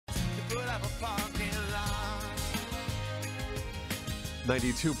parking lot.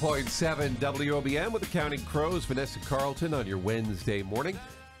 92.7 WOBM with the Counting Crows. Vanessa Carlton on your Wednesday morning.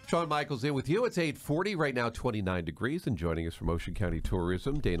 Shawn Michaels in with you. It's 8:40 right now, 29 degrees. And joining us from Ocean County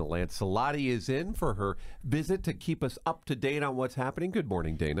Tourism, Dana Lancelotti is in for her visit to keep us up to date on what's happening. Good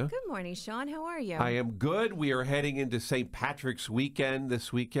morning, Dana. Good morning, Shawn. How are you? I am good. We are heading into St. Patrick's weekend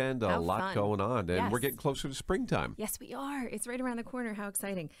this weekend. A lot going on. And we're getting closer to springtime. Yes, we are. It's right around the corner. How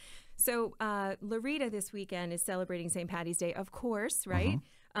exciting. So Loretta this weekend is celebrating St. Patty's Day, of course, right?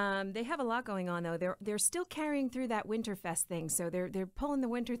 They have a lot going on, though. They're still carrying through that Winterfest thing, so they're pulling the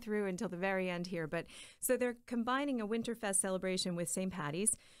winter through until the very end here. But so they're combining a Winterfest celebration with St.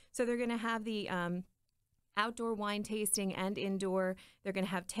 Patty's. So they're going to have the outdoor wine tasting and indoor. They're going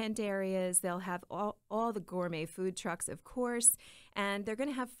to have tent areas. They'll have all the gourmet food trucks, of course. And they're going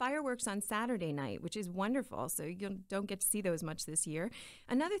to have fireworks on Saturday night, which is wonderful. So you don't get to see those much this year.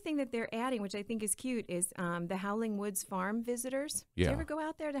 Another thing that they're adding, which I think is cute, is the Howling Woods Farm visitors. Yeah. Do you ever go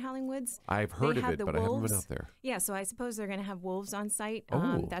out there to Howling Woods? I've heard of it, but I haven't been out there. Yeah, so I suppose they're going to have wolves on site.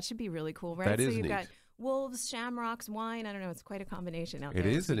 Oh. That should be really cool, right? That is so you've neat. got wolves, shamrocks, wine. I don't know. It's quite a combination out there.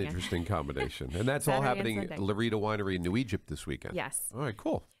 It is an interesting combination. And that's all happening at Loretta Winery in New Egypt this weekend. Yes. All right,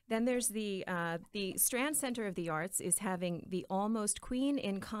 cool. Then there's the Strand Center of the Arts is having the Almost Queen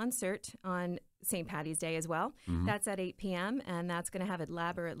in concert on St. Patty's Day as well. That's at 8 p.m., and that's going to have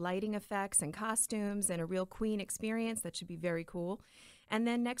elaborate lighting effects and costumes and a real Queen experience. That should be very cool. And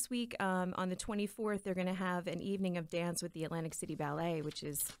then next week, on the 24th, they're going to have an evening of dance with the Atlantic City Ballet, which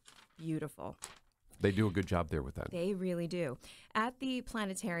is beautiful. They do a good job there with that. They really do. At the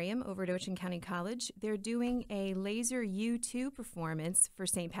planetarium over at Ocean County College, they're doing a laser U2 performance for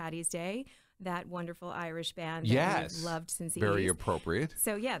St. Patty's Day, that wonderful Irish band that we've loved since the 80s. Very appropriate.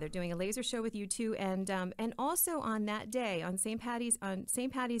 So yeah, they're doing a laser show with U2, and also on that day, on St.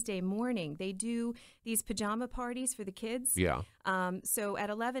 Patty's Day morning, they do these pajama parties for the kids. Yeah. So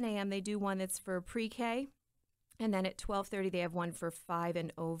at 11 a.m. they do one that's for pre-K, and then at 12:30 they have one for 5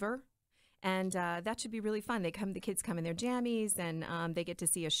 and over. And that should be really fun. The kids come in their jammies, and they get to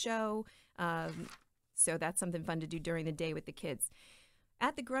see a show. So that's something fun to do during the day with the kids.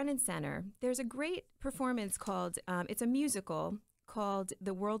 At the Grunin Center, there's a great performance called, it's a musical called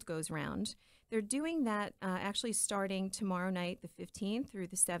The World Goes Round. They're doing that actually starting tomorrow night, the 15th through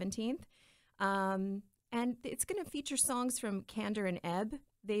the 17th. And it's going to feature songs from Kander and Ebb.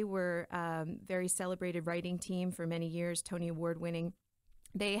 They were very celebrated writing team for many years, Tony Award winning.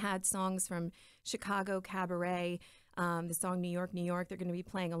 They had songs from Chicago Cabaret, the song New York, New York. They're going to be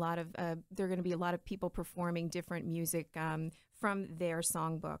playing there are going to be a lot of people performing different music from their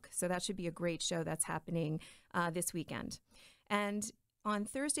songbook. So that should be a great show that's happening this weekend. And on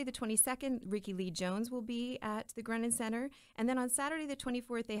Thursday, the 22nd, Ricky Lee Jones will be at the Grunin Center. And then on Saturday, the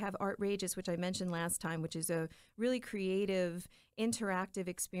 24th, they have Artrageous, which I mentioned last time, which is a really creative, interactive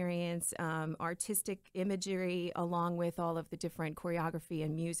experience, artistic imagery, along with all of the different choreography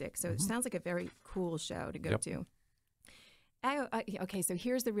and music. So it sounds like a very cool show to go to. Okay, so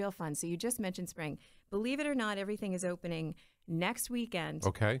here's the real fun. So you just mentioned spring. Believe it or not, everything is opening next weekend.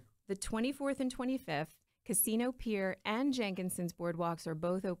 Okay. The 24th and 25th. Casino Pier and Jenkinson's boardwalks are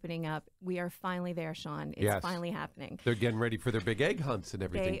both opening up. We are finally there, Shawn. It's finally happening. They're getting ready for their big egg hunts and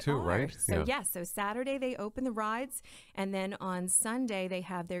everything too, right? So so Saturday they open the rides, and then on Sunday they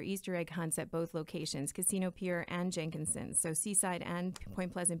have their Easter egg hunts at both locations, Casino Pier and Jenkinson's. So Seaside and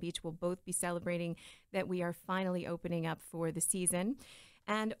Point Pleasant Beach will both be celebrating that we are finally opening up for the season.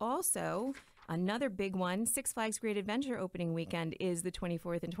 And also, another big one, Six Flags Great Adventure opening weekend is the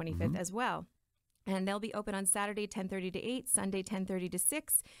 24th and 25th as well. And they'll be open on Saturday, 10:30 to 8, Sunday, 10:30 to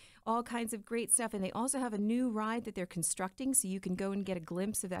 6, all kinds of great stuff. And they also have a new ride that they're constructing, so you can go and get a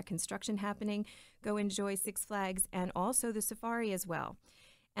glimpse of that construction happening, go enjoy Six Flags, and also the safari as well.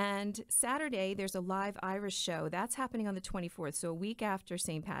 And Saturday, there's a live Irish show. That's happening on the 24th, so a week after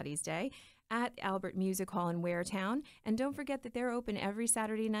St. Patty's Day, at Albert Music Hall in Waretown. And don't forget that they're open every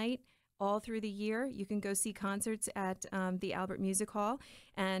Saturday night all through the year. You can go see concerts at the Albert Music Hall.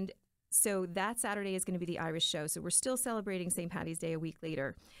 And so that Saturday is going to be the Irish show. So we're still celebrating St. Patty's Day a week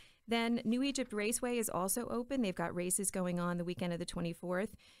later. Then New Egypt Raceway is also open. They've got races going on the weekend of the 24th.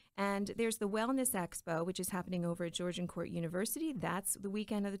 And there's the Wellness Expo, which is happening over at Georgian Court University. That's the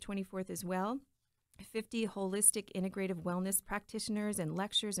weekend of the 24th as well. 50 holistic integrative wellness practitioners and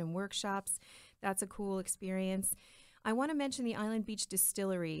lectures and workshops. That's a cool experience. I want to mention the Island Beach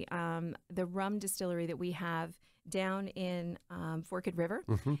Distillery, the rum distillery that we have down in Forked River.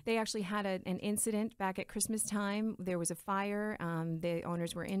 They actually had an incident back at Christmas time. There was a fire. The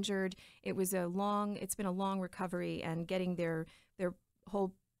owners were injured. It's been a long recovery, and getting their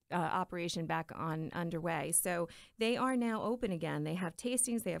whole operation back on underway. So they are now open again. They have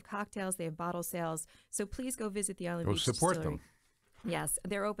tastings, they have cocktails, they have bottle sales. So please go visit the Island Beach support Distillery. them. Yes,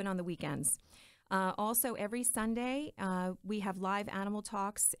 they're open on the weekends. Also, every Sunday, we have live animal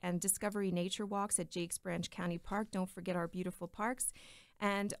talks and discovery nature walks at Jakes Branch County Park. Don't forget our beautiful parks.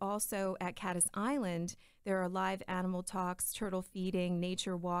 And also at Caddis Island, there are live animal talks, turtle feeding,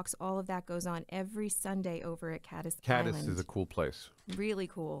 nature walks. All of that goes on every Sunday over at Caddis Island. Caddis is a cool place. Really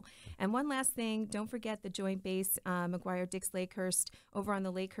cool. And one last thing, don't forget the Joint Base McGuire-Dix Lakehurst. Over on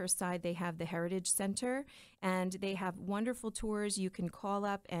the Lakehurst side, they have the Heritage Center, and they have wonderful tours. You can call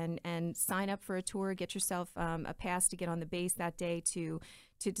up and sign up for a tour, get yourself a pass to get on the base that day to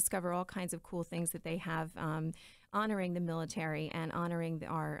discover all kinds of cool things that they have honoring the military and honoring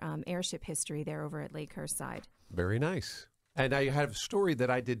our airship history there over at Lakehurst side. Very nice. And I have a story that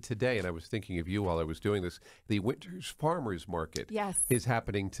I did today, and I was thinking of you while I was doing this. The Winter's Farmers Market is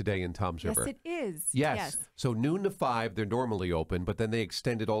happening today in Toms River. Yes, it is. Yes. So noon to 5, they're normally open, but then they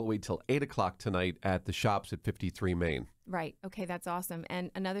extend it all the way till 8 o'clock tonight at the shops at 53 Main. Right. Okay, that's awesome. And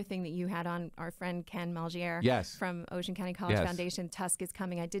another thing that you had on, our friend Ken Malgier from Ocean County College Foundation, Tusk is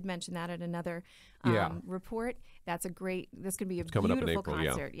coming. I did mention that at another report. That's going to be a beautiful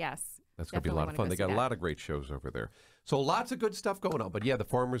concert. Yes. That's going to be a lot of fun. They got a lot of great shows over there. So lots of good stuff going on. But yeah, the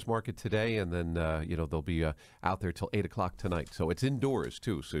farmers market today, and then, they'll be out there till 8 o'clock tonight. So it's indoors,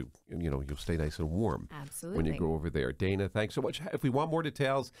 too. So, you'll stay nice and warm when you go over there. Dana, thanks so much. If we want more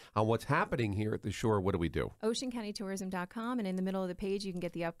details on what's happening here at the shore, what do we do? OceanCountyTourism.com. And in the middle of the page, you can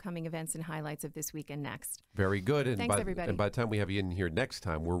get the upcoming events and highlights of this week and next. Very good. And thanks, everybody. And by the time we have you in here next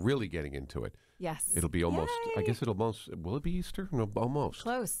time, we're really getting into it. Yes. It'll be almost, I guess will it be Easter? No, almost.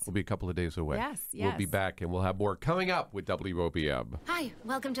 Close. We'll be a couple of days away. Yes. We'll be back, and we'll have more coming up with WOBM. Hi,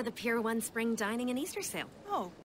 welcome to the Pier 1 Spring Dining and Easter Sale. Oh,